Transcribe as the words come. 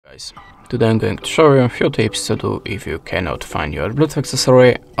Guys, today I'm going to show you a few tips to do if you cannot find your Bluetooth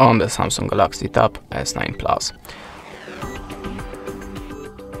accessory on the Samsung Galaxy Tab S9 Plus.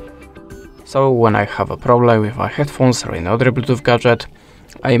 So when I have a problem with my headphones or any other Bluetooth gadget,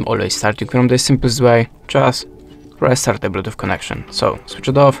 I am always starting from the simplest way, just restart the Bluetooth connection. So switch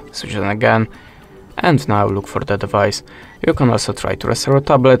it off, switch it on again, and now look for the device. You can also try to restart your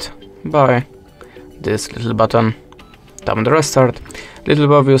tablet by this little button. Tap on the restart.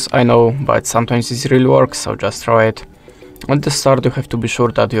 Little obvious, I know, but sometimes it really works, so just try it. At the start you have to be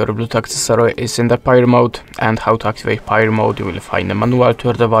sure that your Bluetooth accessory is in the pair mode, and how to activate pair mode you will find a manual to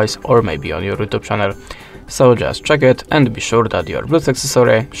your device or maybe on your YouTube channel. So just check it and be sure that your Bluetooth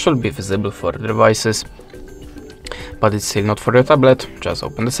accessory should be visible for the devices. But it's still not for your tablet. Just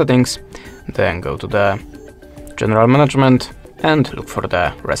open the settings, then go to the general management and look for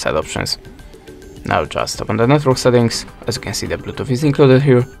the reset options. Now just tap on the network settings. As you can see, the Bluetooth is included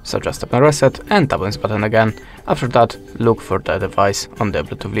here, so just tap on reset and tap on this button again. After that, look for the device on the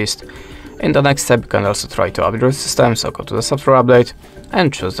Bluetooth list. In the next step, you can also try to update your system, so go to the software update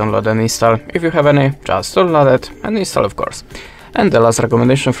and choose download and install. If you have any, just download it and install, of course. And the last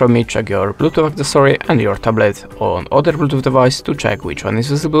recommendation from me, check your Bluetooth accessory and your tablet on other Bluetooth device to check which one is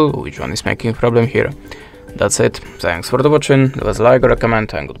visible, which one is making a problem here. That's it. Thanks for watching. Leave us a like or a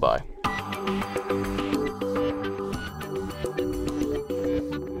comment and goodbye.